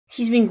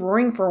He's been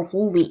growing for a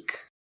whole week.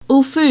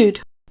 All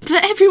food.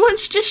 But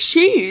everyone's just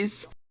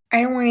shoes.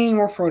 I don't want any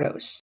more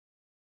photos.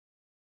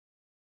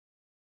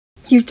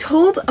 You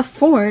told a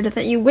Ford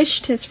that you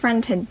wished his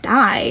friend had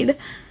died.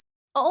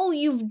 All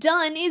you've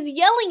done is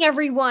yelling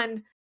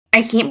everyone.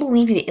 I can't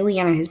believe that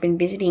Ileana has been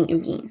visiting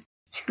again.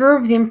 Fear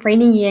of them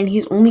fighting again,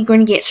 he's only going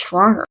to get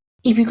stronger.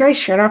 If you guys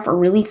shut off are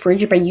really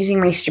frigid by using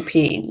my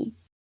stupidity.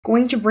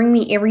 Going to bring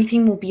me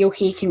everything will be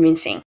okay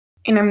convincing.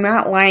 And I'm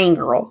not lying,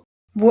 girl.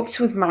 Whoops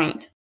with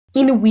mine.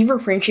 In the Weaver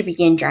friendship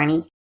again,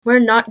 Johnny. We're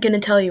not gonna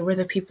tell you we're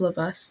the people of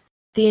us.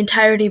 The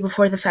entirety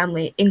before the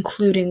family,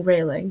 including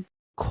Railing.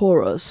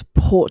 Cora's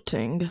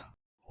porting.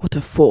 What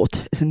a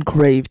fort is in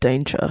grave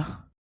danger.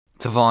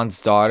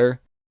 Tavon's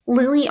daughter.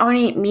 Lily on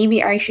it,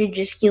 maybe I should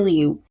just kill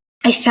you.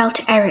 I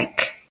felt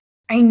Eric.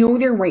 I know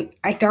they're right.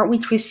 I thought we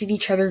twisted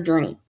each other's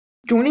journey.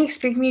 Don't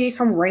expect me to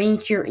come running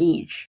to your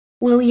age.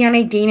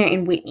 Liliana, Dana,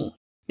 and Whitney.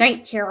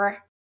 Night,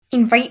 Kara.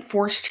 Invite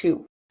Force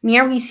too.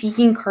 Now he's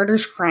seeking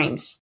Carter's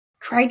crimes.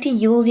 Try to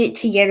yield it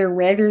together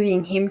rather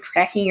than him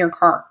tracking your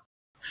car.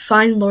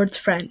 Find Lord's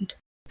friend.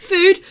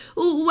 Food?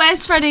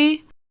 Where's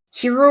Freddy?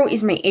 Hero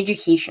is my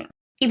education.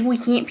 If we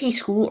can't pay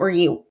school or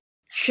you,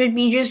 should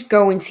we just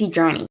go and see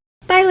Johnny?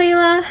 Bye,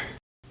 Layla.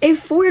 A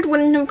Ford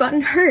wouldn't have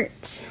gotten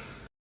hurt.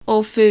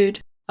 All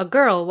food. A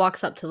girl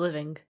walks up to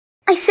Living.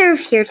 I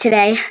served here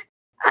today.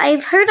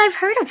 I've heard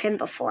of him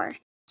before.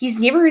 He's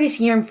never going to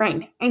see our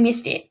friend. I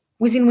missed it.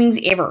 Wasn't wings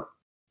ever.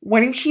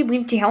 What if she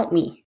lived to help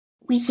me?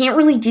 We can't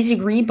really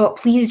disagree, but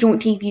please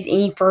don't take these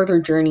any further,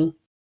 Journey.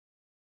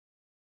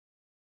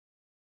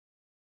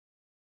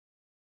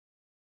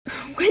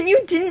 When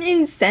you didn't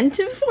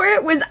incentive for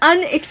it was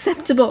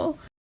unacceptable.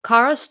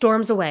 Kara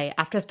storms away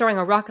after throwing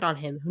a rocket on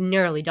him, who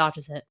narrowly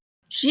dodges it.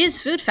 She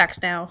is food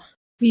facts now.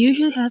 We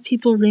usually have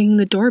people ringing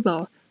the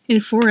doorbell and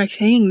 4X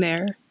hanging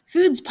there.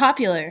 Food's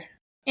popular.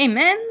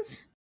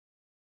 Amens?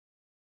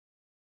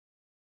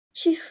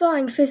 She's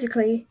flying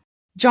physically.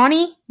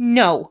 Johnny,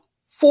 no.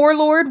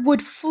 Forlord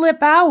would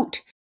flip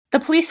out. The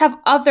police have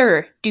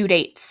other due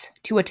dates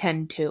to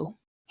attend to.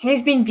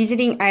 Has been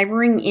visiting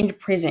Ivering in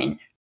prison.